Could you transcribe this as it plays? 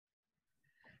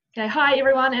Okay, hi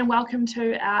everyone and welcome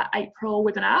to our April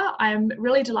webinar. I'm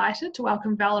really delighted to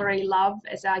welcome Valerie Love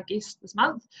as our guest this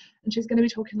month, and she's going to be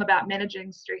talking about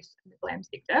managing stress in the GLAM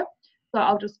sector. So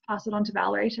I'll just pass it on to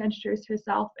Valerie to introduce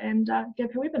herself and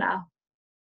give her webinar.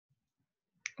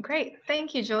 Great,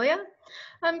 thank you, Julia.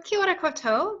 Kia ora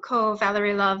koutou, ko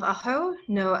Valerie Love aho,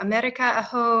 no America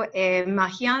aho e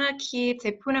mahiana ki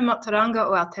te puna motoranga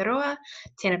o Aotearoa,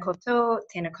 tēnā koutou,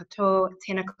 tēnā koutou,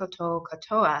 tēnā koutou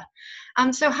katoa.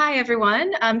 So hi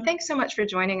everyone, thanks so much for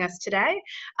joining us today.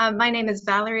 My name is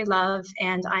Valerie Love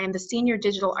and I am the Senior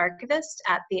Digital Archivist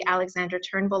at the Alexander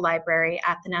Turnbull Library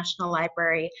at the National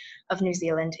Library of New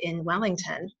Zealand in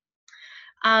Wellington.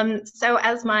 So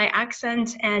as my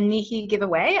accent and Nihi give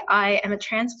away, I am a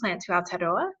transplant to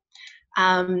Aotearoa.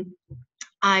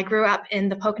 I grew up in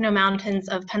the Pocono Mountains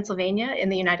of Pennsylvania in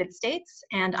the United States,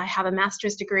 and I have a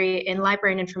master's degree in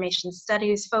library and information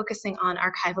studies focusing on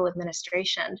archival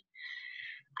administration.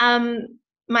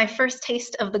 My first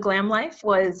taste of the GLAM life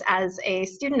was as a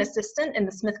student assistant in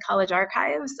the Smith College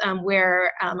Archives,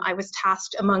 where I was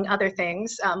tasked, among other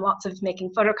things, lots of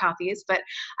making photocopies, but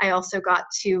I also got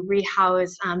to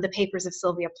rehouse the papers of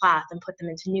Sylvia Plath and put them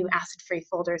into new acid-free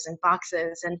folders and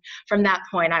boxes, and from that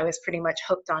point I was pretty much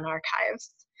hooked on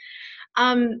archives.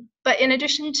 But in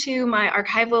addition to my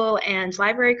archival and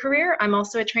library career, I'm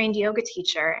also a trained yoga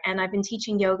teacher, and I've been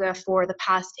teaching yoga for the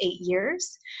past 8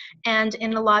 years. And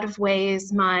in a lot of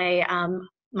ways, my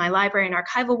library and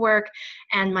archival work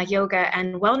and my yoga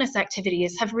and wellness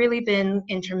activities have really been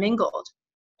intermingled.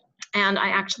 And I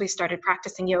actually started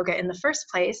practicing yoga in the first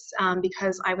place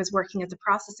because I was working as a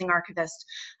processing archivist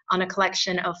on a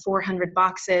collection of 400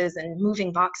 boxes and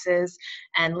moving boxes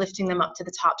and lifting them up to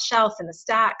the top shelf in the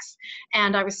stacks.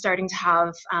 And I was starting to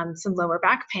have some lower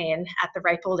back pain at the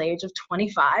ripe old age of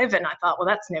 25. And I thought, well,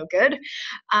 that's no good.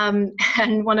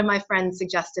 And one of my friends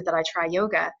suggested that I try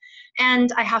yoga.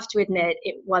 And I have to admit,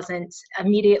 it wasn't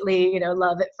immediately,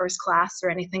 love at first class or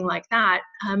anything like that.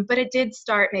 But it did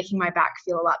start making my back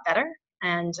feel a lot better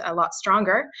and a lot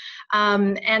stronger.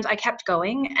 And I kept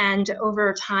going. And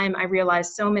over time, I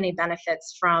realized so many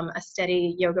benefits from a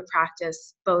steady yoga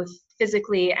practice, both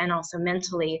physically and also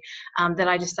mentally, that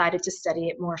I decided to study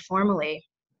it more formally.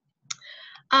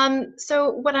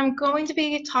 So what I'm going to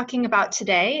be talking about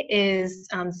today is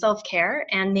self-care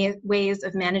and the ways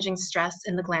of managing stress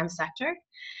in the GLAM sector.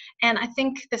 And I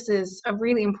think this is a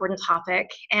really important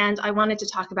topic, and I wanted to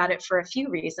talk about it for a few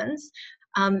reasons,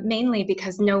 mainly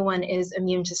because no one is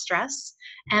immune to stress.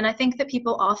 And I think that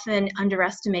people often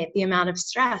underestimate the amount of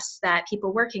stress that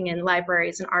people working in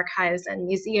libraries and archives and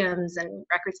museums and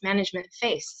records management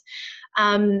face.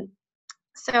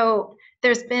 So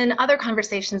there's been other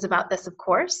conversations about this, of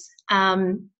course.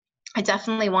 I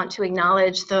definitely want to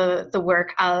acknowledge the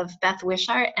work of Beth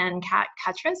Wishart and Kat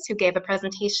Cuttress, who gave a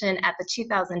presentation at the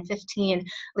 2015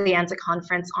 Lianza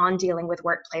Conference on dealing with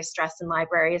workplace stress in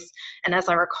libraries. And as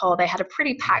I recall, they had a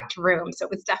pretty packed room, so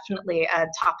it was definitely a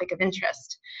topic of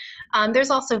interest. There's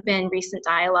also been recent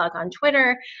dialogue on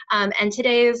Twitter, and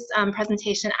today's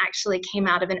presentation actually came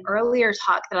out of an earlier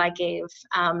talk that I gave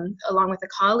along with a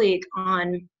colleague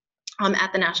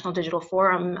at the National Digital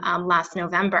Forum last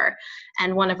November.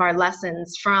 And one of our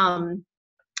lessons from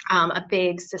a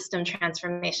big system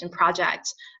transformation project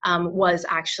was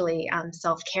actually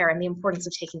self-care and the importance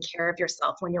of taking care of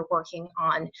yourself when you're working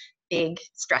on big,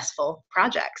 stressful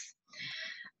projects.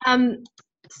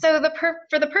 So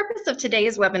for the purpose of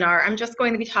today's webinar, I'm just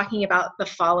going to be talking about the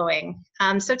following.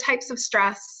 So types of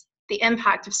stress, the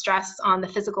impact of stress on the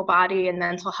physical body and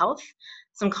mental health,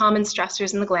 some common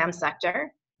stressors in the GLAM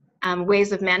sector,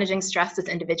 ways of managing stress as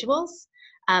individuals,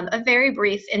 a very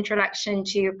brief introduction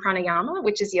to pranayama,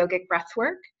 which is yogic breath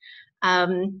work,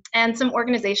 and some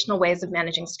organizational ways of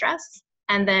managing stress,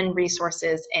 and then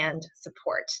resources and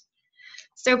support.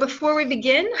 So before we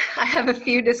begin, I have a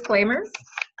few disclaimers.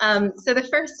 So the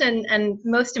first and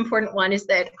most important one is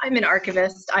that I'm an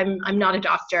archivist. I'm not a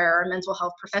doctor or a mental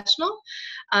health professional.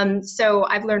 So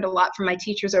I've learned a lot from my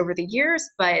teachers over the years,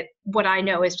 but what I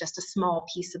know is just a small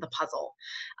piece of the puzzle.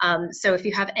 So if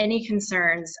you have any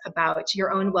concerns about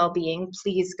your own well-being,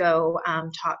 please go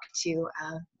talk to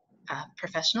a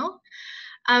professional.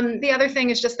 The other thing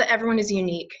is just that everyone is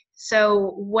unique.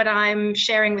 So what I'm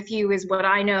sharing with you is what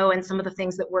I know and some of the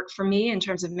things that work for me in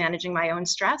terms of managing my own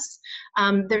stress.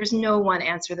 There's no one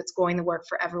answer that's going to work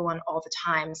for everyone all the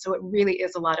time. So it really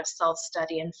is a lot of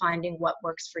self-study and finding what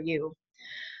works for you.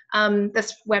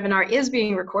 This webinar is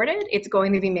being recorded. It's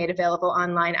going to be made available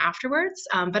online afterwards,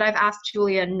 but I've asked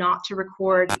Julia not to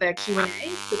record the Q&A,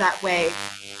 so that way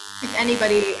if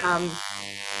anybody,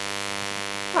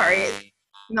 sorry,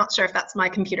 Not sure if that's my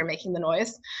computer making the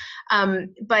noise.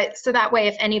 But so that way,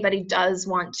 if anybody does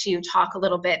want to talk a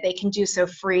little bit, they can do so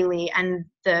freely, and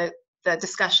the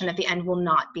discussion at the end will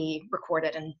not be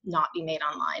recorded and not be made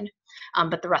online,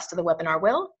 but the rest of the webinar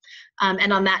will.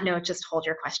 And on that note, just hold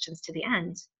your questions to the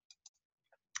end.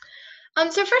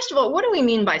 So first of all, what do we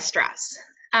mean by stress?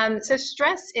 So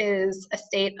stress is a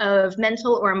state of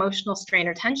mental or emotional strain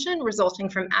or tension resulting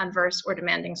from adverse or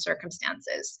demanding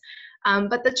circumstances.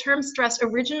 But the term stress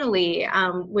originally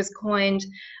was coined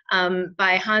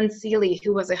by Hans Seely,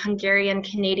 who was a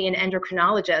Hungarian-Canadian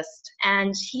endocrinologist,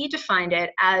 and he defined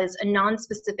it as a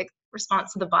non-specific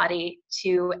response of the body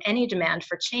to any demand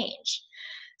for change.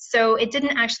 So it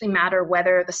didn't actually matter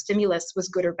whether the stimulus was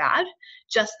good or bad,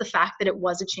 just the fact that it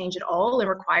was a change at all and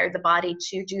required the body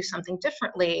to do something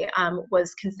differently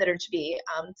was considered to be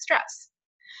stress.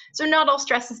 So not all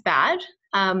stress is bad.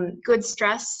 Good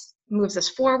stress moves us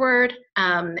forward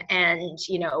and,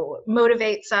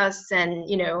 motivates us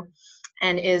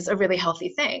and is a really healthy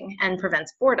thing and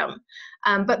prevents boredom.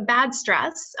 But bad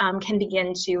stress can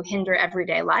begin to hinder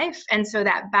everyday life. And so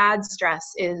that bad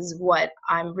stress is what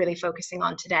I'm really focusing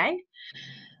on today.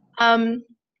 And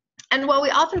while we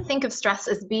often think of stress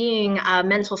as being a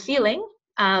mental feeling,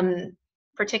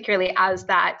 particularly as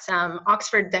that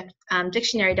Oxford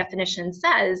Dictionary definition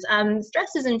says,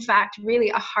 stress is in fact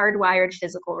really a hardwired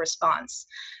physical response.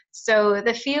 So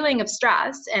the feeling of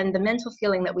stress and the mental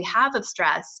feeling that we have of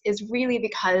stress is really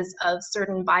because of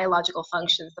certain biological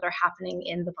functions that are happening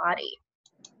in the body.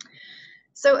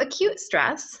 So acute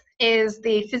stress is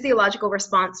the physiological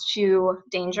response to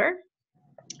danger.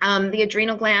 The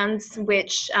adrenal glands,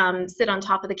 which sit on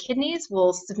top of the kidneys,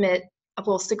 will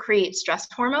secrete stress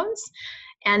hormones,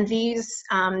 and these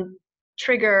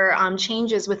trigger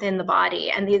changes within the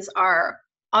body, and these are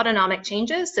autonomic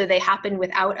changes, so they happen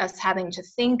without us having to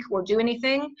think or do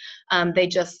anything. They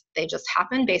just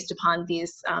happen based upon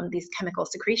these chemical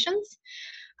secretions.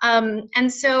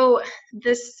 And so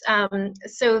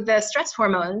the stress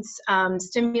hormones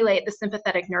stimulate the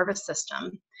sympathetic nervous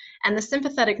system, and the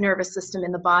sympathetic nervous system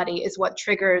in the body is what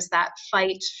triggers that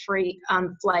fight,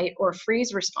 flight, or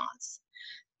freeze response.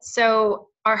 So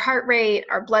our heart rate,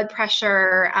 our blood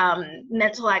pressure,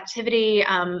 mental activity,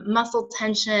 muscle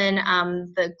tension,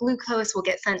 the glucose will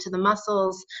get sent to the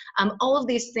muscles. All of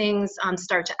these things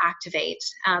start to activate.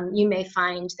 You may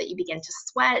find that you begin to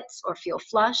sweat or feel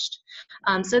flushed.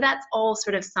 So that's all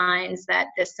sort of signs that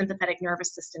this sympathetic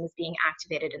nervous system is being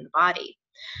activated in the body.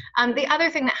 The other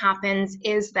thing that happens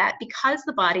is that because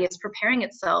the body is preparing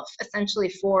itself essentially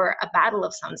for a battle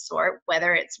of some sort,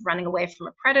 whether it's running away from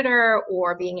a predator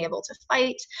or being able to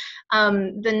fight,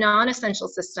 the non-essential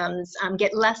systems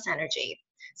get less energy.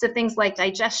 So things like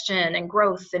digestion and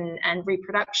growth and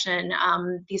reproduction,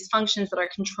 these functions that are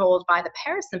controlled by the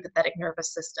parasympathetic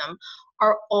nervous system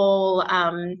are all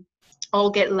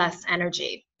get less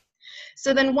energy.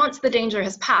 So then once the danger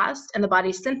has passed and the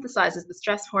body synthesizes the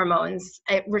stress hormones,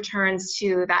 it returns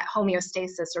to that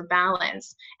homeostasis or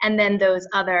balance, and then those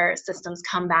other systems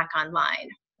come back online.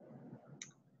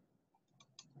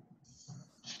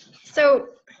 So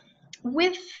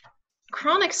with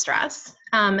chronic stress,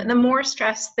 the more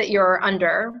stress that you're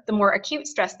under, the more acute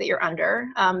stress that you're under,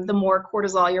 the more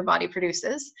cortisol your body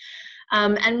produces.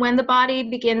 And when the body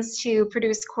begins to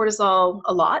produce cortisol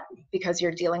a lot, because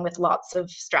you're dealing with lots of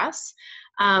stress,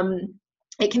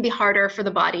 it can be harder for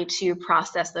the body to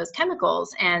process those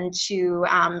chemicals and to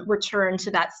return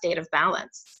to that state of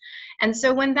balance. And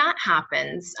so when that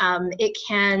happens, it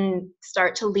can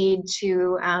start to lead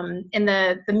to, in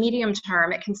the medium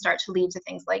term, it can start to lead to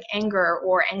things like anger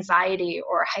or anxiety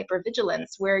or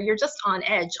hypervigilance, where you're just on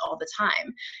edge all the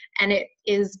time. And it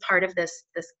is part of this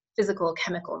physical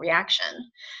chemical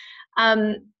reaction.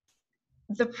 One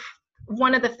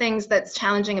of the things that's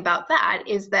challenging about that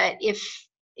is that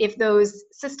if those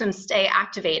systems stay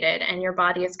activated and your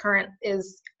body is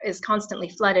constantly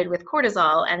flooded with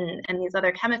cortisol and these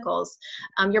other chemicals,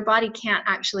 your body can't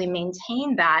actually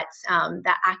maintain that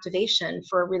activation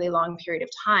for a really long period of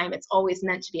time. It's always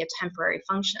meant to be a temporary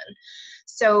function.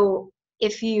 So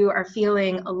if you are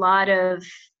feeling a lot of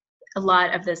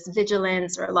this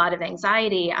vigilance or a lot of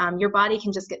anxiety, your body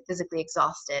can just get physically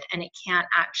exhausted and it can't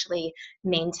actually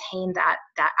maintain that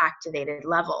activated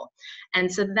level. And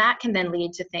so that can then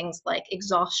lead to things like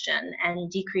exhaustion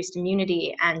and decreased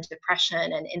immunity and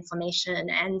depression and inflammation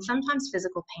and sometimes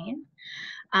physical pain.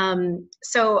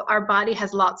 So our body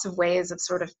has lots of ways of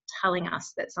sort of telling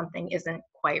us that something isn't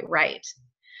quite right.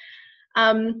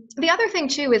 The other thing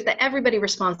too is that everybody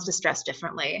responds to stress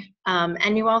differently,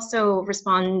 and you also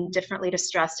respond differently to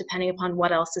stress depending upon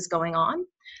what else is going on.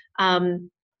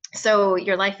 So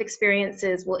your life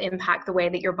experiences will impact the way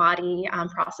that your body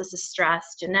processes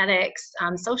stress, genetics,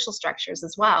 social structures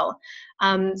as well.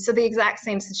 So the exact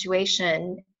same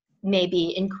situation may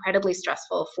be incredibly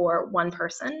stressful for one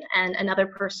person, and another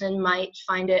person might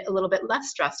find it a little bit less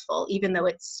stressful, even though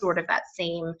it's sort of that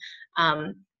same,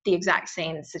 the exact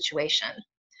same situation.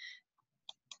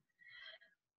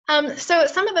 So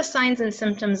some of the signs and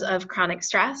symptoms of chronic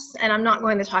stress, and I'm not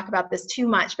going to talk about this too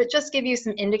much, but just give you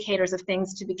some indicators of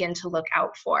things to begin to look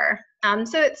out for.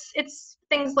 So it's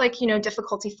things like,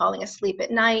 difficulty falling asleep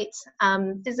at night,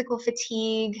 physical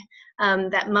fatigue,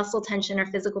 that muscle tension or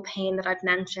physical pain that I've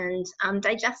mentioned,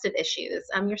 digestive issues.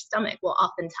 Your stomach will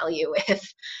often tell you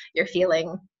if you're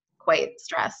feeling quite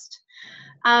stressed.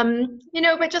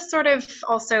 But just sort of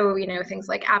also, things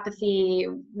like apathy,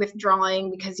 withdrawing,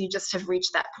 because you just have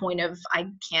reached that point of, I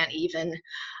can't even,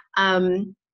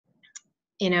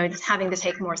 just having to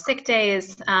take more sick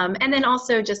days. And then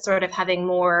also just sort of having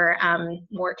more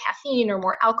caffeine or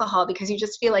more alcohol because you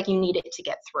just feel like you need it to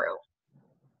get through.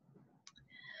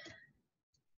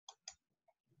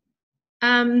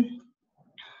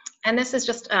 And this is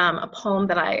just a poem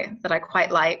that I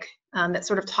quite like. That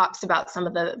sort of talks about some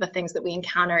of the things that we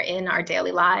encounter in our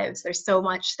daily lives. There's so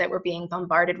much that we're being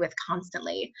bombarded with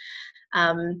constantly.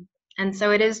 And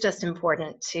so it is just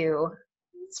important to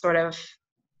sort of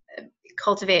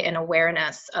cultivate an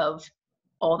awareness of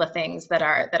all the things that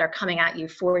are coming at you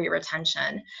for your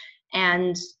attention,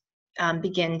 and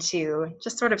begin to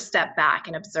just sort of step back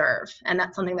and observe. And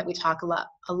that's something that we talk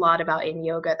a lot about in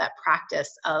yoga, that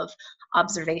practice of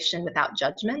observation without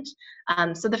judgment.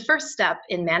 So the first step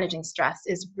in managing stress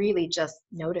is really just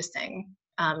noticing,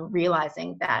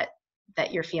 realizing that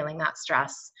you're feeling that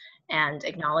stress and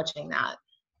acknowledging that.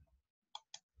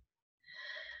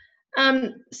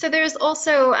 So there's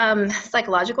also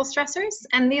psychological stressors,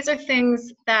 and these are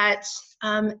things that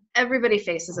everybody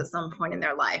faces at some point in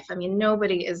their life. I mean,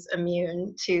 nobody is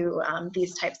immune to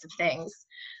these types of things.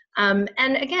 And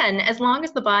again, as long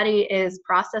as the body is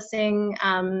processing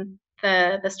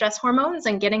the stress hormones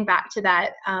and getting back to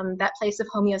that place of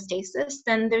homeostasis,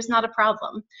 then there's not a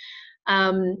problem.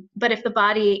 But if the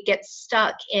body gets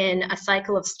stuck in a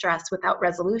cycle of stress without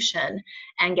resolution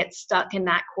and gets stuck in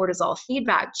that cortisol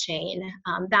feedback chain,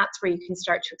 that's where you can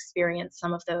start to experience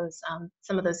some of those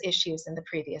issues in the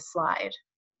previous slide.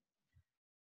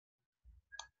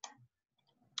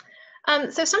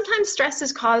 So sometimes stress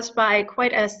is caused by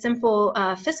quite a simple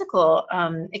physical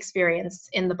experience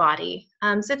in the body.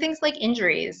 So things like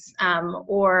injuries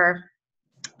or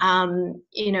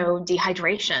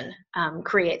dehydration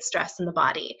creates stress in the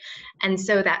body. And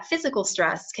so that physical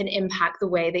stress can impact the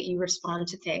way that you respond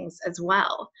to things as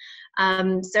well.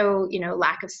 So,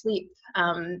 lack of sleep,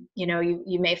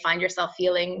 you may find yourself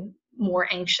feeling more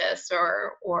anxious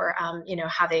or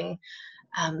having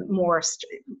more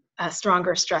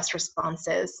stronger stress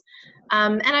responses.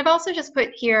 And I've also just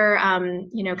put here,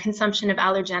 consumption of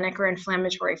allergenic or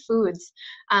inflammatory foods.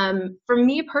 For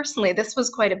me personally, this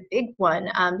was quite a big one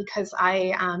because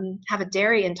I have a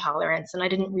dairy intolerance and I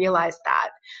didn't realize that.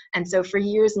 And so for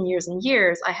years and years and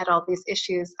years, I had all these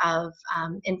issues of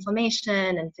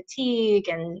inflammation and fatigue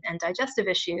and digestive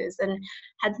issues, and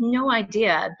had no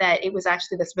idea that it was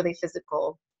actually this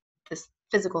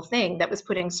physical thing that was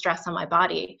putting stress on my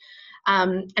body.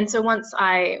 And so once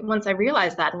I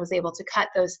realized that and was able to cut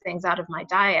those things out of my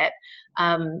diet,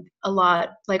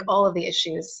 all of the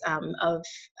issues of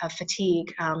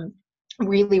fatigue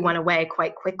really went away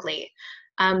quite quickly.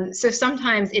 So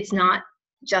sometimes it's not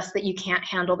just that you can't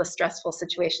handle the stressful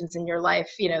situations in your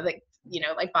life, like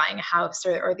buying a house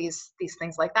or these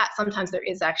things like that. Sometimes there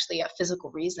is actually a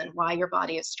physical reason why your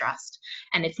body is stressed,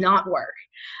 and it's not work.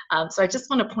 So I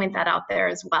just want to point that out there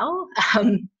as well.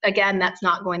 Again, that's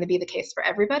not going to be the case for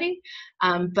everybody,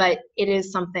 but it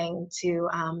is something to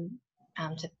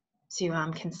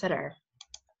consider.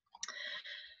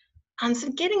 So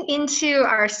getting into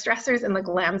our stressors in the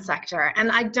GLAM sector,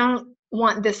 and I don't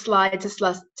want this slide to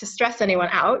stress anyone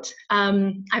out.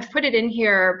 I've put it in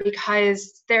here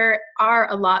because there are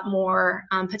a lot more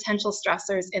potential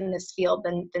stressors in this field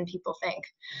than people think.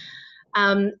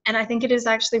 And I think it is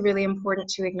actually really important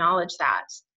to acknowledge that.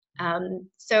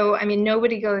 So, I mean,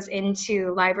 nobody goes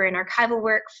into library and archival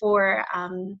work for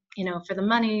the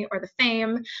money or the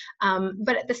fame,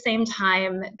 but at the same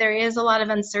time, there is a lot of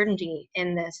uncertainty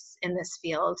in this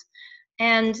field,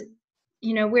 and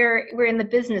we're in the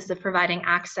business of providing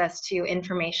access to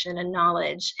information and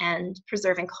knowledge, and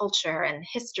preserving culture and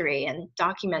history, and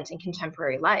documenting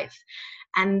contemporary life,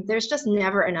 and there's just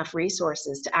never enough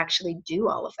resources to actually do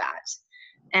all of that.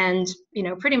 And,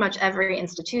 pretty much every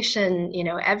institution,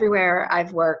 everywhere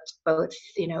I've worked, both,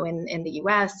 in the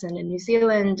US and in New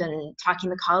Zealand, and talking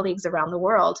to colleagues around the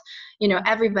world,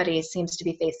 everybody seems to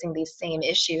be facing these same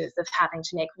issues of having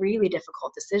to make really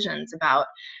difficult decisions about,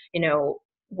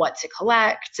 what to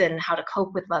collect and how to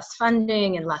cope with less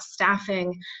funding and less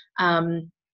staffing.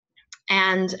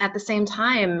 And at the same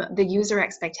time, the user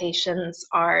expectations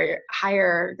are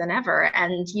higher than ever,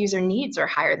 and user needs are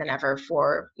higher than ever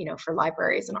for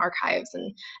libraries and archives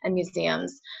and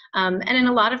museums. And in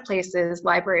a lot of places,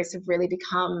 libraries have really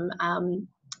become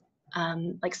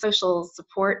like social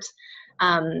support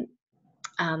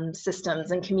systems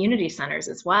and community centers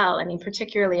as well. I mean,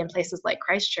 particularly in places like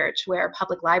Christchurch, where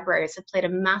public libraries have played a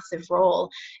massive role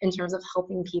in terms of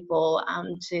helping people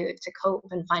to cope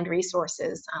and find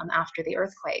resources after the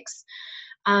earthquakes.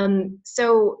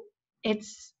 So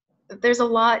there's a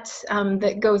lot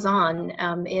that goes on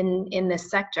in this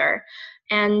sector.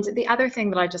 And the other thing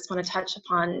that I just want to touch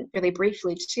upon really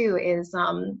briefly too is,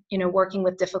 working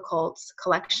with difficult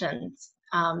collections,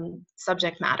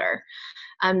 subject matter.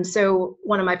 So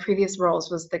one of my previous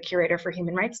roles was the curator for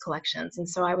human rights collections. And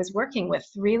so I was working with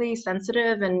really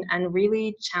sensitive and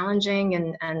really challenging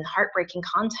and heartbreaking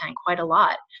content quite a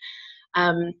lot.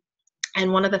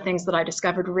 And one of the things that I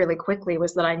discovered really quickly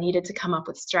was that I needed to come up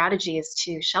with strategies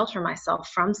to shelter myself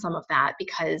from some of that,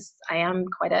 because I am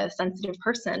quite a sensitive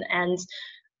person. And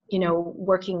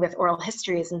working with oral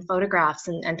histories and photographs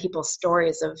and people's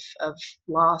stories of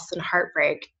loss and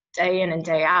heartbreak day in and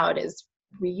day out is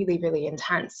really, really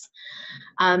intense.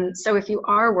 So if you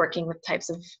are working with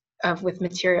types with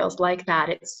materials like that,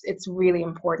 it's really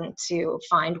important to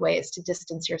find ways to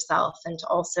distance yourself and to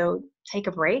also take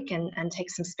a break and take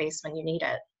some space when you need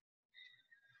it.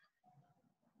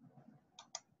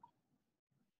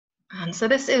 So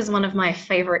this is one of my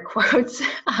favorite quotes.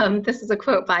 This is a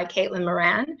quote by Caitlin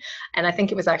Moran, and I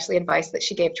think it was actually advice that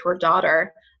she gave to her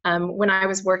daughter. When I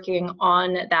was working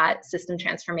on that system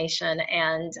transformation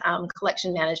and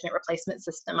collection management replacement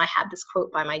system, I had this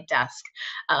quote by my desk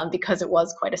because it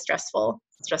was quite a stressful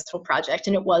project,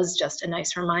 and it was just a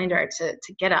nice reminder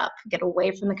to get up, get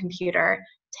away from the computer,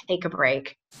 take a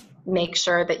break, make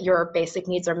sure that your basic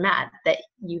needs are met, that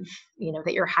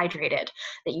that you're hydrated,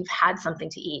 that you've had something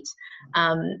to eat.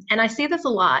 And I see this a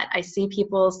lot. I see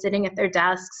people sitting at their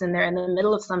desks and they're in the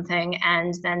middle of something,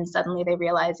 and then suddenly they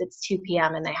realize it's 2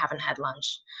 p.m. and they haven't had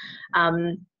lunch.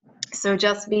 So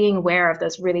just being aware of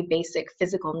those really basic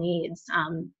physical needs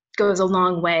goes a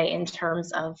long way in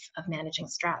terms of managing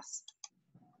stress.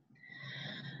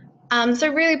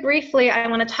 So really briefly, I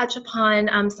want to touch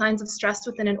upon signs of stress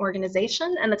within an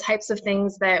organization and the types of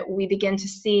things that we begin to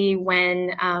see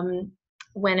when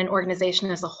an organization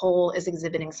as a whole is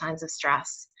exhibiting signs of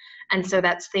stress. And so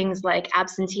that's things like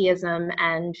absenteeism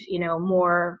and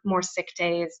more sick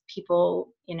days,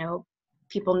 people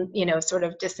sort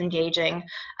of disengaging.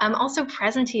 Also,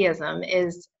 presenteeism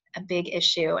is a big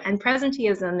issue, and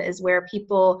presenteeism is where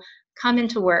people come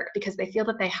into work because they feel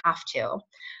that they have to.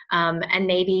 And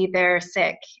maybe they're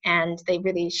sick and they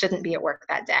really shouldn't be at work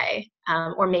that day.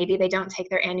 Or maybe they don't take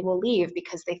their annual leave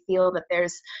because they feel that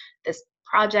there's this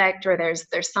project or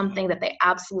there's something that they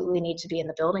absolutely need to be in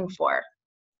the building for.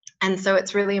 And so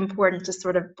it's really important to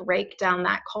sort of break down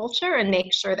that culture and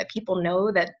make sure that people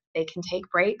know that they can take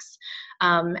breaks,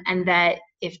 and that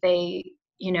if they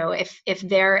if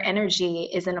their energy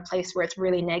is in a place where it's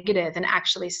really negative and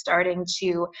actually starting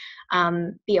to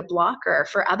be a blocker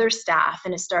for other staff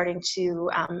and is starting to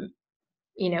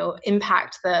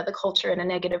impact the culture in a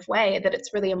negative way, that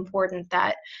it's really important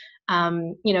that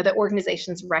that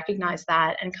organizations recognize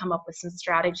that and come up with some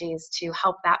strategies to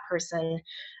help that person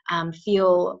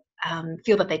feel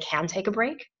that they can take a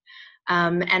break.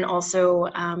 And also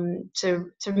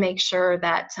to make sure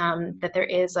that that there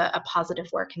is a positive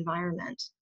work environment.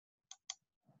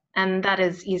 And that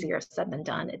is easier said than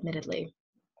done, admittedly.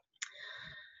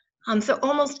 So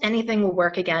almost anything will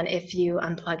work again if you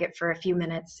unplug it for a few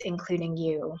minutes, including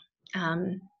you.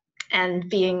 And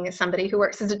being somebody who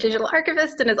works as a digital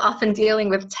archivist and is often dealing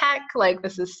with tech, like,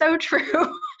 this is so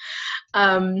true.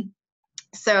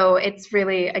 So it's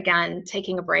really, again,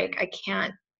 taking a break.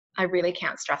 I really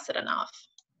can't stress it enough.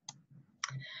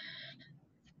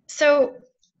 So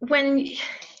when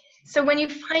you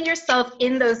find yourself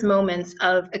in those moments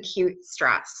of acute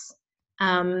stress,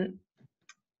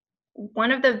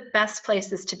 one of the best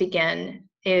places to begin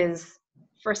is,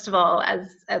 first of all, as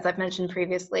I've mentioned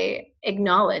previously,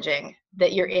 acknowledging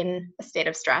that you're in a state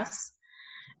of stress,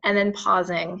 and then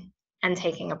pausing and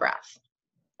taking a breath.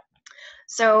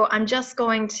 So I'm just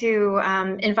going to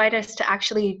invite us to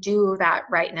actually do that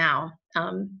right now.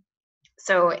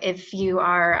 So if you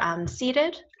are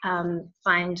seated,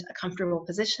 find a comfortable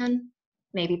position,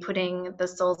 maybe putting the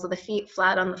soles of the feet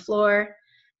flat on the floor,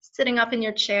 sitting up in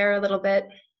your chair a little bit,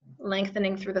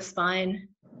 lengthening through the spine,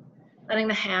 letting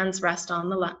the hands rest on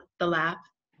the lap,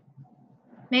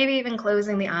 maybe even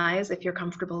closing the eyes if you're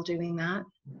comfortable doing that.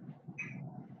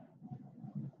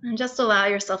 And just allow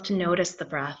yourself to notice the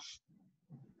breath,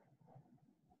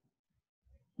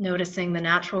 noticing the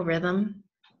natural rhythm,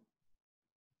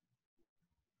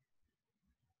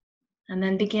 and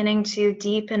then beginning to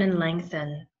deepen and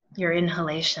lengthen your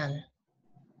inhalation.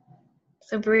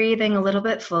 So breathing a little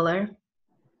bit fuller,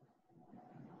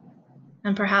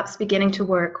 and perhaps beginning to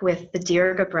work with the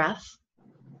Dirga breath,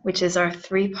 which is our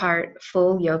 3-part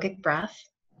full yogic breath.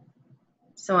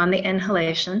 So on the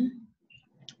inhalation,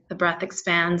 the breath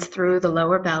expands through the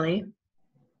lower belly,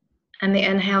 and the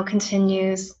inhale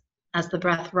continues as the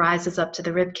breath rises up to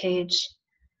the rib cage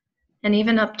and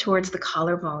even up towards the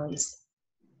collarbones.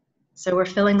 So we're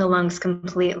filling the lungs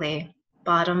completely,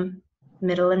 bottom,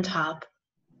 middle, and top.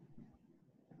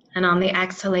 And on the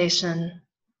exhalation,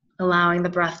 allowing the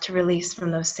breath to release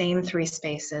from those same 3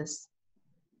 spaces,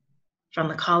 from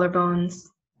the collarbones,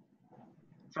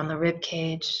 from the rib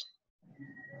cage,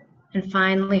 and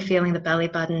finally feeling the belly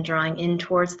button drawing in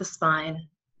towards the spine,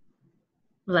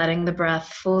 letting the breath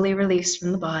fully release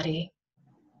from the body,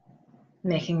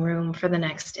 making room for the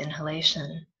next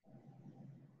inhalation.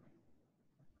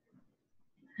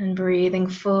 And breathing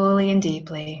fully and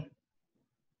deeply,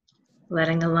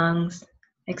 letting the lungs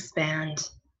expand,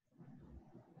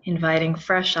 inviting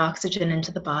fresh oxygen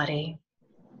into the body,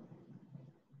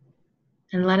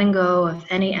 and letting go of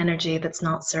any energy that's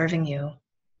not serving you.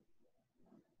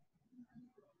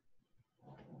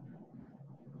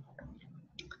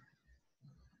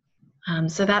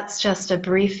 So that's just a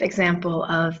brief example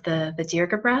of the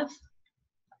Dirga breath.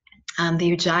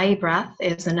 The Ujjayi breath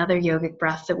is another yogic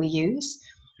breath that we use.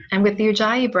 And with the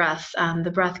Ujjayi breath,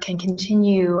 the breath can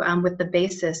continue with the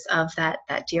basis of that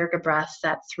Dirga breath,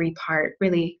 that 3-part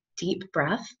really deep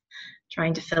breath,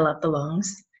 trying to fill up the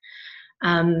lungs.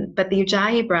 But the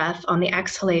Ujjayi breath, on the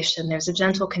exhalation, there's a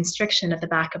gentle constriction at the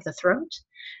back of the throat.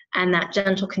 And that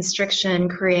gentle constriction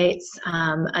creates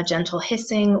a gentle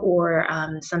hissing, or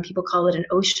some people call it an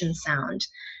ocean sound.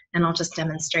 And I'll just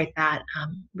demonstrate that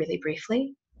really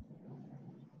briefly.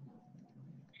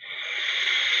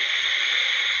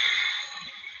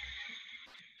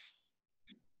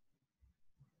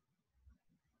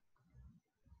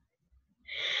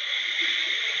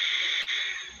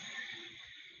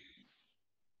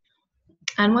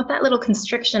 And what that little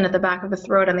constriction at the back of the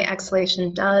throat on the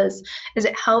exhalation does is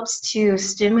it helps to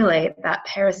stimulate that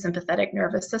parasympathetic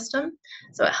nervous system.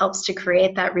 So it helps to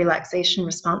create that relaxation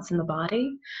response in the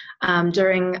body.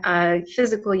 During a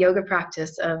physical yoga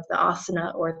practice of the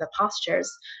asana or the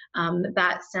postures,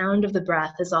 that sound of the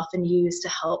breath is often used to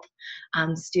help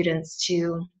students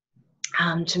to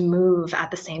move at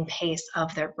the same pace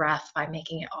of their breath by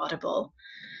making it audible.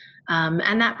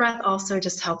 And that breath also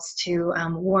just helps to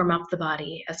warm up the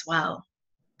body as well.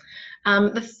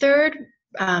 The third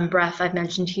breath I've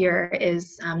mentioned here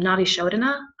is Nadi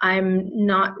Shodhana. I'm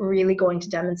not really going to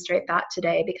demonstrate that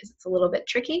today because it's a little bit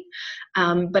tricky,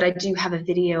 but I do have a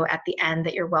video at the end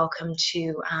that you're welcome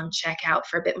to check out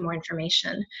for a bit more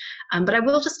information. But I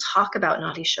will just talk about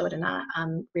Nadi Shodhana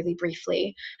really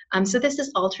briefly. So this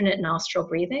is alternate nostril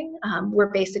breathing, where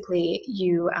basically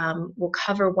you will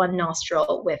cover one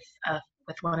nostril with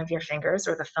one of your fingers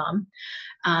or the thumb,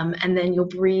 and then you'll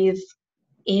breathe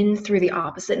in through the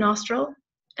opposite nostril,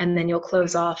 and then you'll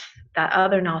close off that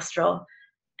other nostril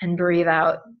and breathe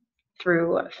out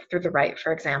through the right,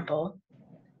 for example,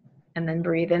 and then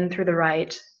breathe in through the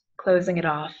right, closing it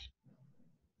off,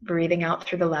 breathing out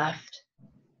through the left,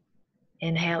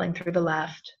 inhaling through the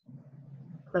left,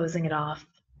 closing it off,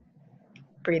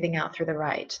 breathing out through the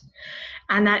right.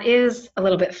 And that is a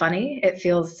little bit funny. It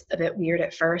feels a bit weird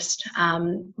at first,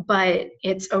 but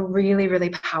it's a really, really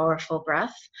powerful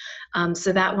breath.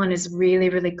 So that one is really,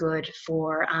 really good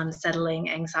for settling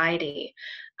anxiety.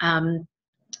 One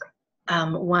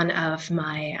of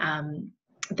my,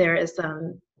 there's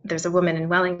a woman in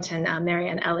Wellington,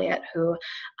 Marianne Elliott,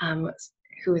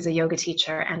 who is a yoga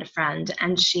teacher and a friend,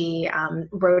 and she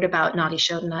wrote about Nadi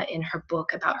Shodhana in her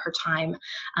book about her time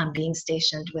being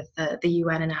stationed with the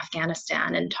UN in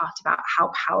Afghanistan, and talked about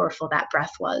how powerful that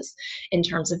breath was in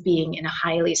terms of being in a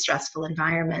highly stressful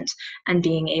environment and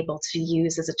being able to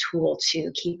use as a tool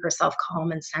to keep herself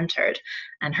calm and centered.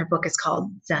 And her book is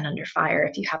called Zen Under Fire,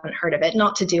 if you haven't heard of it.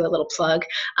 Not to do a little plug,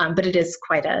 but it is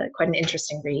quite an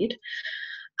interesting read.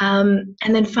 And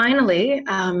then finally,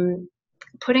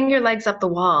 putting your legs up the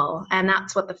wall, and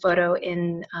that's what the photo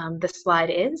in this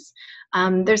slide is.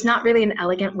 There's not really an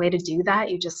elegant way to do that.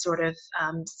 You just sort of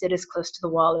sit as close to the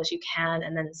wall as you can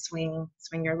and then swing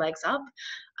your legs up.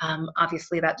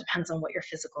 Obviously, that depends on what your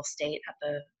physical state at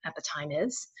the time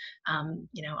is.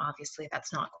 You know, obviously,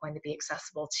 that's not going to be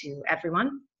accessible to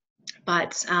everyone.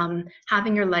 But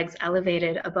having your legs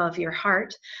elevated above your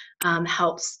heart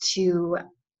helps to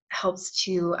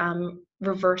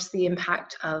reverse the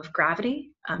impact of gravity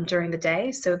during the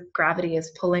day. So gravity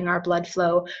is pulling our blood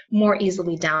flow more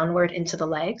easily downward into the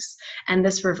legs, and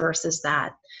this reverses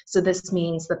that. So this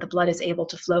means that the blood is able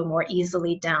to flow more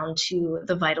easily down to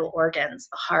the vital organs,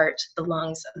 the heart, the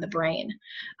lungs, and the brain.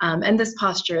 And this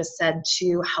posture is said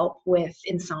to help with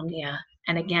insomnia,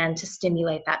 and again, to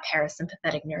stimulate that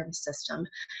parasympathetic nervous system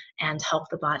and help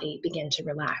the body begin to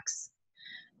relax.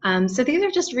 So these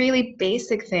are just really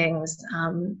basic things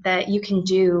that you can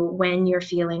do when you're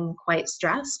feeling quite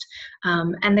stressed,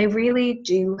 and they really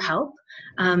do help.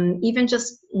 Even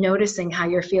just noticing how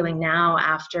you're feeling now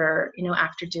after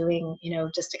doing,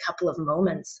 just a couple of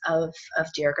moments of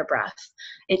Dirga breath.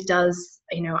 It does,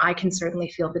 I can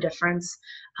certainly feel the difference,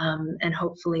 and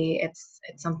hopefully it's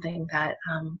something that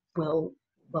will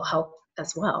help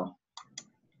as well.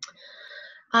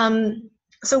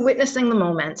 So witnessing the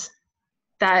moment,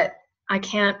 that I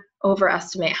can't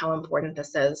overestimate how important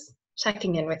this is.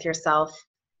 Checking in with yourself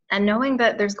and knowing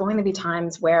that there's going to be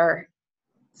times where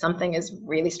something is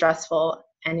really stressful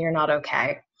and you're not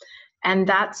okay. And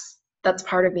that's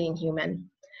part of being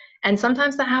human. And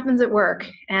sometimes that happens at work,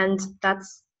 and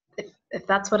that's, if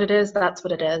that's what it is, that's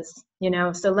what it is,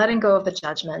 so letting go of the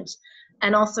judgment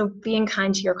and also being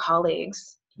kind to your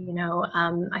colleagues,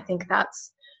 I think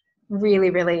that's really,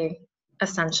 really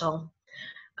essential.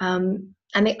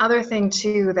 And the other thing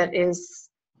too that is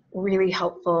really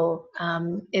helpful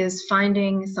is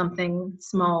finding something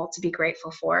small to be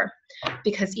grateful for,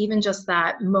 because even just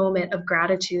that moment of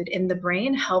gratitude in the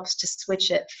brain helps to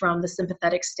switch it from the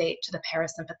sympathetic state to the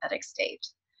parasympathetic state.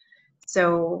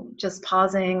 So just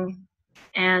pausing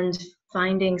and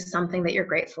finding something that you're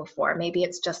grateful for. Maybe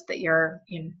it's just that you're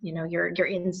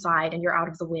inside and you're out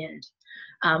of the wind.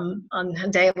 On a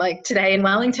day like today in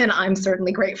Wellington, I'm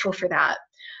certainly grateful for that.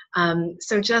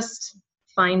 So just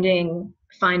finding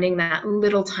that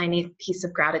little tiny piece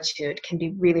of gratitude can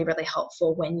be really, really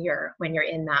helpful when you're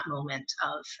in that moment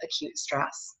of acute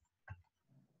stress.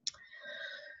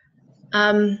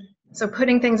 So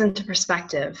putting things into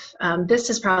perspective, this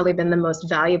has probably been the most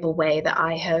valuable way that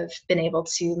I have been able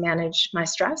to manage my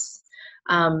stress.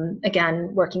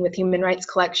 Again, working with human rights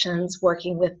collections,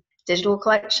 working with digital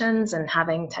collections, and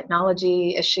having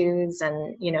technology issues,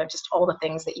 and just all the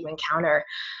things that you encounter.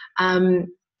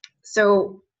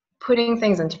 So putting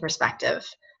things into perspective,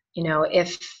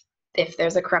 if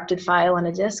there's a corrupted file on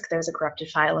a disk, there's a corrupted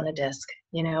file on a disk.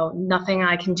 Nothing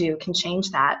I can do can change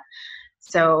that.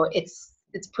 So it's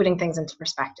putting things into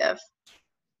perspective.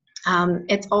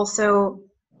 It's also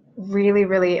really,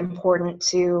 really important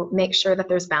to make sure that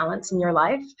there's balance in your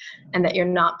life and that you're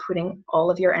not putting all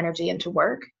of your energy into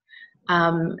work.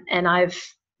 And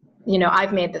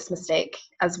I've made this mistake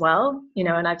as well,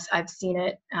 and I've seen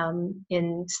it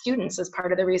in students as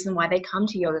part of the reason why they come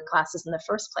to yoga classes in the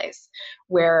first place,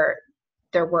 where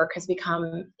their work has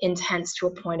become intense to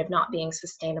a point of not being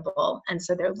sustainable. And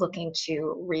so they're looking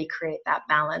to recreate that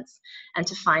balance and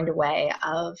to find a way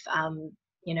of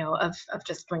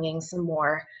just bringing some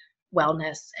more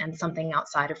wellness and something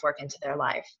outside of work into their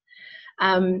life.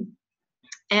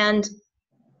 And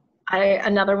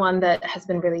another one that has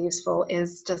been really useful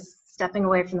is just stepping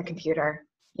away from the computer.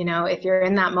 If you're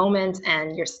in that moment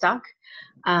and you're stuck,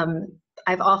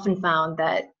 I've often found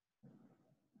that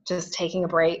just taking a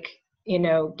break,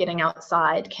 getting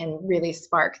outside can really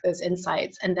spark those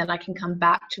insights, and then I can come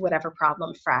back to whatever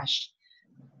problem fresh.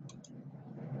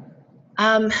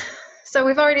 So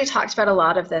we've already talked about a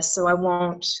lot of this, so I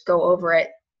won't go over it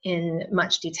in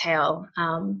much detail,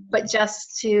 but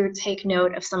just to take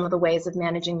note of some of the ways of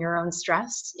managing your own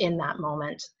stress in that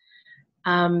moment.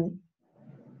 And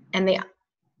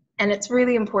it's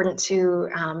really important to,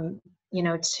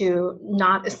 to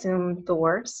not assume the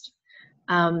worst,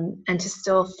 and to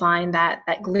still find that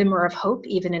glimmer of hope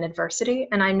even in adversity.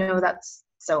 And I know that's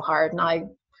so hard, and I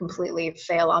completely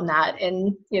fail on that,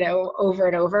 and over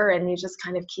and over, and you just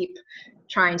kind of keep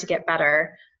trying to get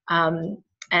better,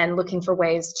 and looking for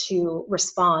ways to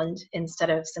respond instead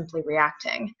of simply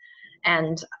reacting,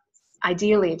 and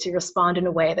ideally to respond in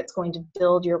a way that's going to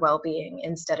build your well-being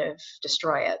instead of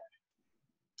destroy it.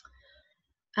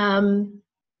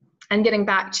 And getting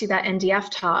back to that NDF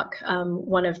talk,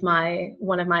 one of my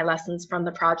lessons from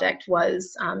the project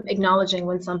was acknowledging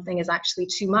when something is actually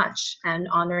too much and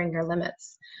honoring your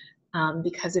limits.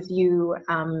 Because if you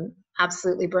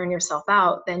absolutely burn yourself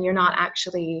out, then you're not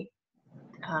actually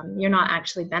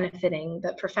benefiting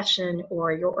the profession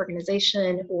or your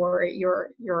organization or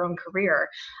your own career.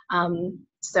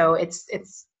 So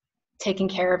it's taking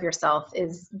care of yourself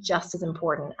is just as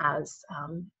important as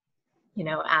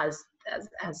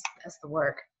as the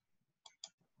work.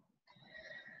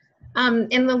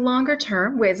 In the longer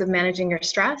term, ways of managing your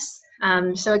stress.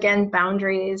 So again,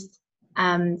 boundaries,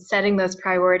 setting those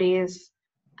priorities,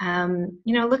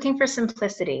 looking for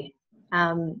simplicity.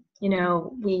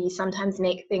 We sometimes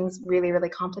make things really, really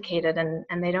complicated,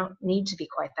 and they don't need to be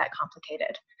quite that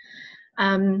complicated.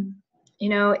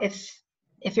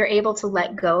 If you're able to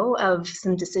let go of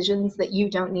some decisions that you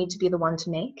don't need to be the one to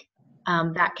make,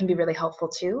 that can be really helpful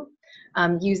too.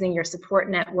 Using your support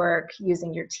network,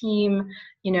 using your team,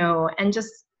 and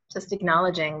just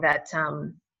acknowledging that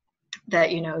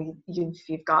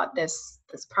you've got this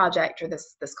project or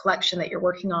this collection that you're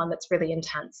working on that's really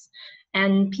intense,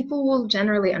 and people will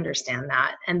generally understand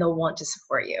that and they'll want to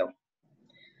support you.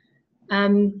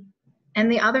 And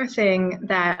the other thing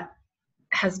that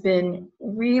has been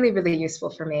really, really useful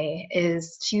for me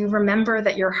is to remember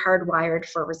that you're hardwired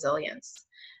for resilience.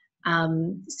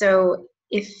 So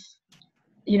if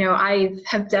I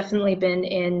have definitely been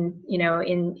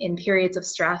in periods of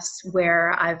stress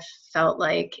where I've felt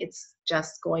like it's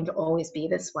just going to always be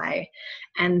this way,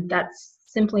 and that's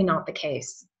simply not the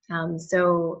case.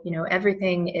 So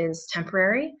everything is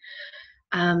temporary.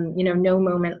 No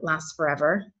moment lasts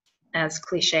forever, as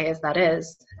cliche as that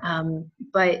is.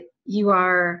 But you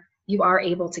are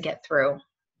able to get through,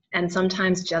 and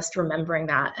sometimes just remembering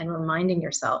that and reminding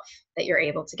yourself that you're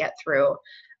able to get through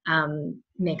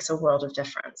makes a world of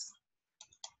difference.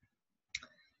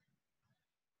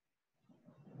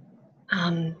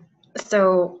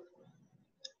 So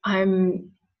I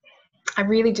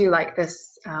really do like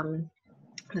this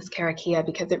this karakia,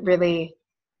 because it really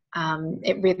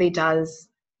does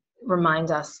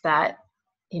remind us that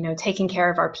taking care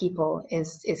of our people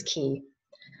is key.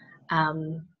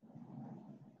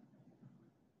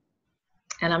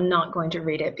 And I'm not going to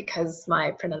read it because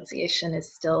my pronunciation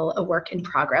is still a work in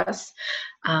progress,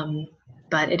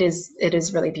 but it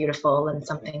is really beautiful and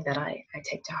something that I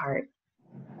take to heart.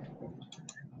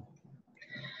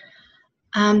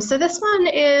 So this one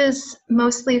is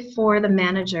mostly for the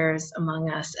managers among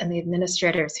us and the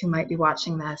administrators who might be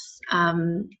watching this.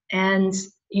 And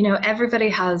everybody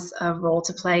has a role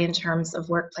to play in terms of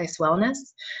workplace wellness,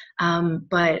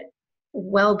 but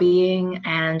well-being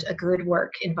and a good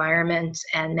work environment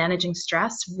and managing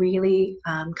stress really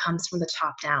comes from the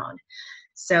top down.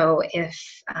 So if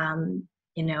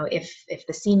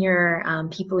the senior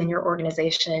people in your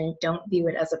organization don't view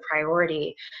it as a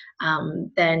priority,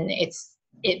 then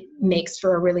it makes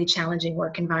for a really challenging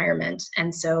work environment.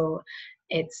 And so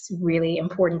it's really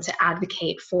important to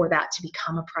advocate for that to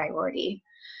become a priority.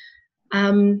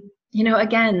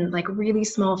 Again, like really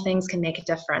small things can make a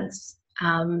difference.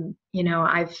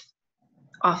 I've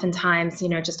oftentimes,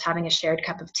 just having a shared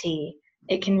cup of tea,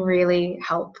 it can really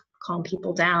help calm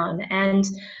people down, and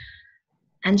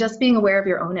just being aware of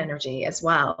your own energy as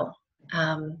well.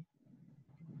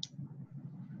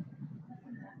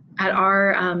 At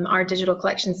our digital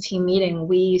collections team meeting,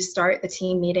 we start the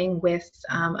team meeting with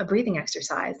a breathing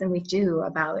exercise, and we do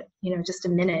about just a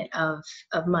minute of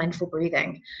mindful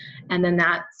breathing, and then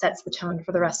that sets the tone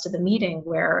for the rest of the meeting,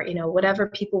 where whatever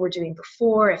people were doing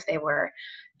before, if they were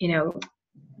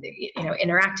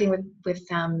interacting with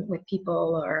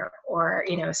people or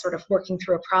sort of working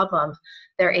through a problem,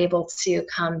 they're able to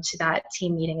come to that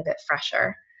team meeting a bit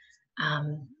fresher.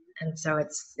 And so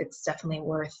it's definitely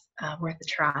worth a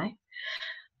try.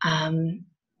 And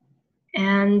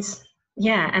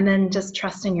then just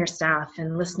trusting your staff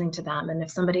and listening to them. And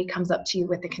if somebody comes up to you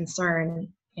with a concern,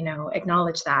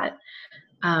 acknowledge that.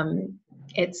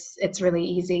 It's really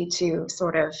easy to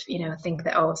sort of think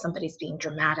that, oh, somebody's being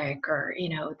dramatic, or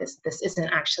this isn't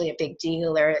actually a big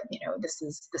deal, or this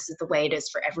is the way it is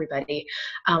for everybody.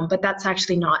 But that's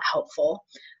actually not helpful.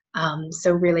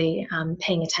 So really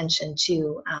paying attention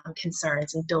to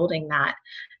concerns and building that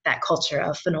culture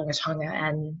of whanaungatanga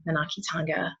and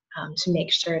manaakitanga to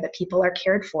make sure that people are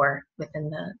cared for within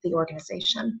the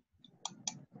organization.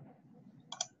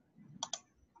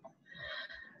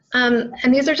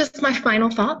 And these are just my final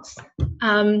thoughts.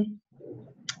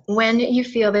 When you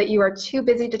feel that you are too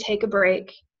busy to take a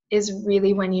break is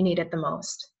really when you need it the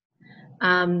most.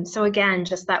 So again,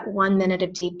 just that 1 minute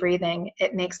of deep breathing,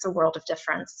 it makes a world of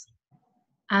difference.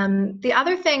 The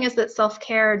other thing is that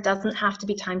self-care doesn't have to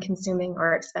be time-consuming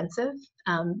or expensive.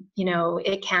 You know,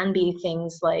 it can be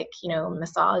things like, you know,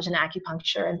 massage and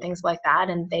acupuncture and things like that,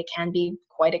 and they can be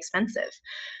quite expensive.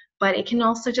 But it can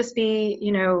also just be,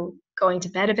 you know, going to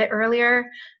bed a bit earlier.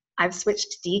 I've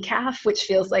switched to decaf, which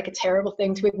feels like a terrible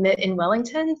thing to admit in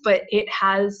Wellington, but it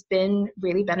has been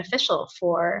really beneficial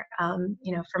for,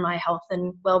 you know, for my health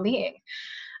and well-being.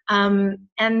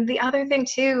 And the other thing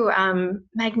too,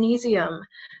 magnesium.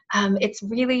 It's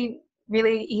really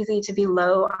easy to be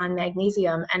low on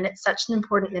magnesium, and it's such an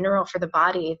important mineral for the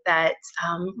body that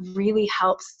really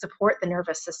helps support the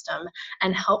nervous system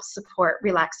and helps support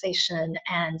relaxation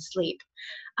and sleep.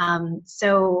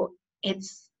 So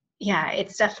it's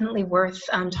definitely worth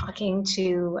talking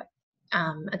to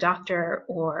a doctor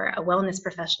or a wellness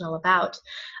professional about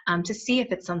to see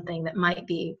if it's something that might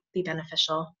be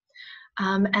beneficial.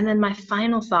 And then my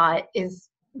final thought is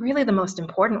really the most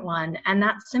important one, and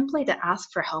that's simply to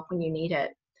ask for help when you need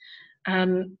it.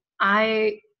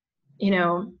 You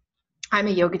know, I'm a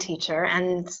yoga teacher,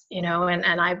 and, you know,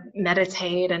 and I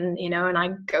meditate, and, you know, and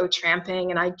I go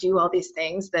tramping, and I do all these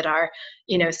things that are,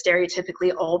 you know,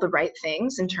 stereotypically all the right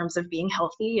things in terms of being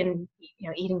healthy and, you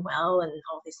know, eating well and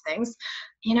all these things,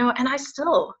 you know, and I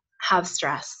still have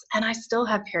stress, and I still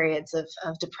have periods of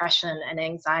depression and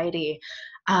anxiety.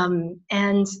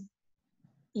 And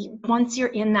once you're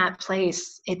in that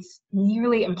place, it's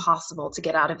nearly impossible to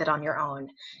get out of it on your own.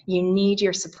 You need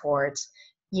your support.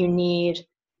 You need,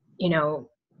 you know,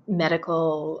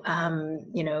 medical,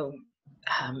 you know,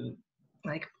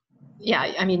 like,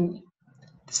 yeah, I mean,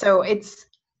 so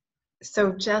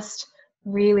just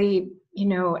really, you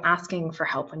know, asking for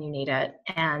help when you need it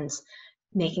and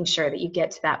making sure that you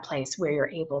get to that place where you're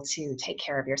able to take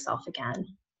care of yourself again.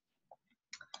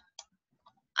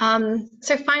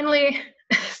 So finally,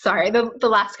 sorry, the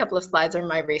last couple of slides are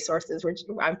my resources, which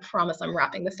I promise I'm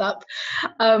wrapping this up.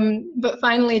 But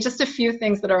finally, just a few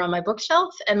things that are on my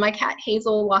bookshelf. And my cat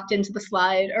Hazel walked into the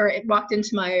slide, or it walked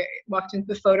into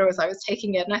the photo as I was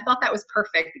taking it. And I thought that was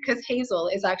perfect, because Hazel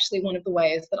is actually one of the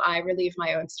ways that I relieve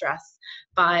my own stress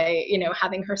by, you know,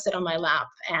 having her sit on my lap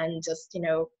and just, you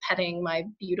know, petting my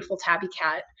beautiful tabby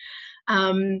cat.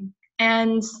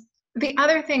 And the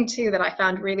other thing too that I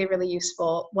found really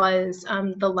useful was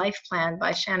The Life Plan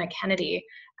by Shanna Kennedy,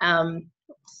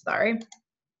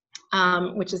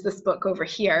 which is this book over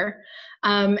here.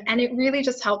 And it really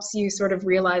just helps you sort of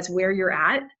realize where you're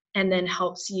at, and then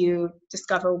helps you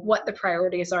discover what the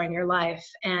priorities are in your life,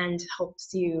 and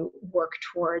helps you work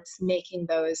towards making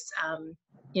those,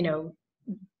 you know,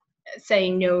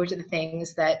 saying no to the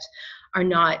things that are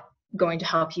not going to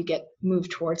help you move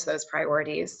towards those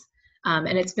priorities. And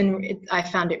I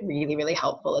found it really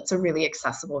helpful. It's a really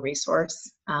accessible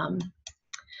resource.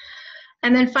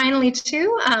 And then finally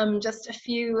too, just a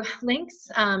few links.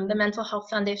 The Mental Health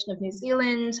Foundation of New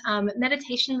Zealand,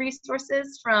 meditation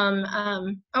resources from,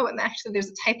 oh, and actually there's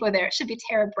a typo there. It should be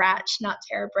Tara Bratch, not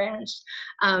Tara Branch.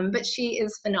 But she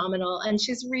is phenomenal, and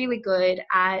she's really good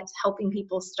at helping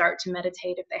people start to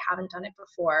meditate if they haven't done it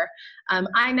before.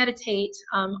 I meditate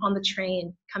on the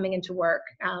train coming into work.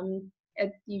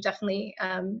 You definitely,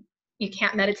 you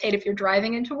can't meditate if you're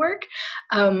driving into work,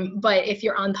 but if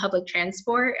you're on public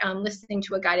transport, listening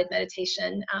to a guided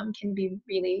meditation can be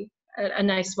really a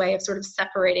nice way of sort of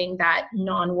separating that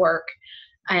non-work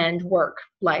and work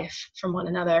life from one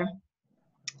another.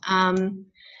 And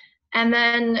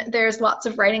then there's lots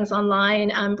of writings online.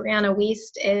 Brianna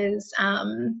Wiest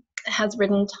has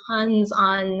written tons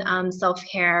on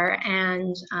self-care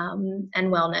and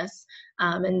wellness.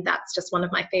 And that's just one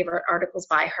of my favorite articles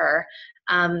by her.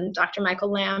 Dr. Michael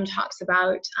Lamb talks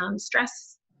about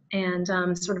stress and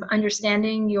sort of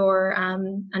understanding your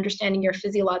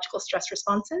physiological stress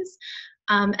responses.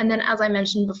 And then, as I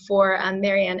mentioned before,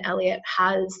 Marianne Elliott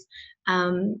has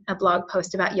a blog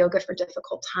post about yoga for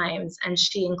difficult times, and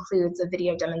she includes a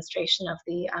video demonstration of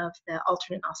the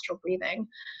alternate nostril breathing.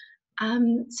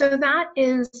 So that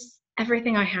is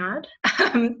everything I had.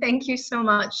 Thank you so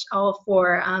much all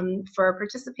for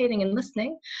participating and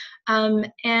listening.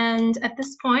 And at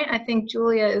this point, I think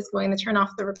Julia is going to turn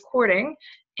off the recording,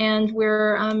 and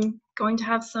we're going to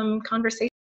have some conversation.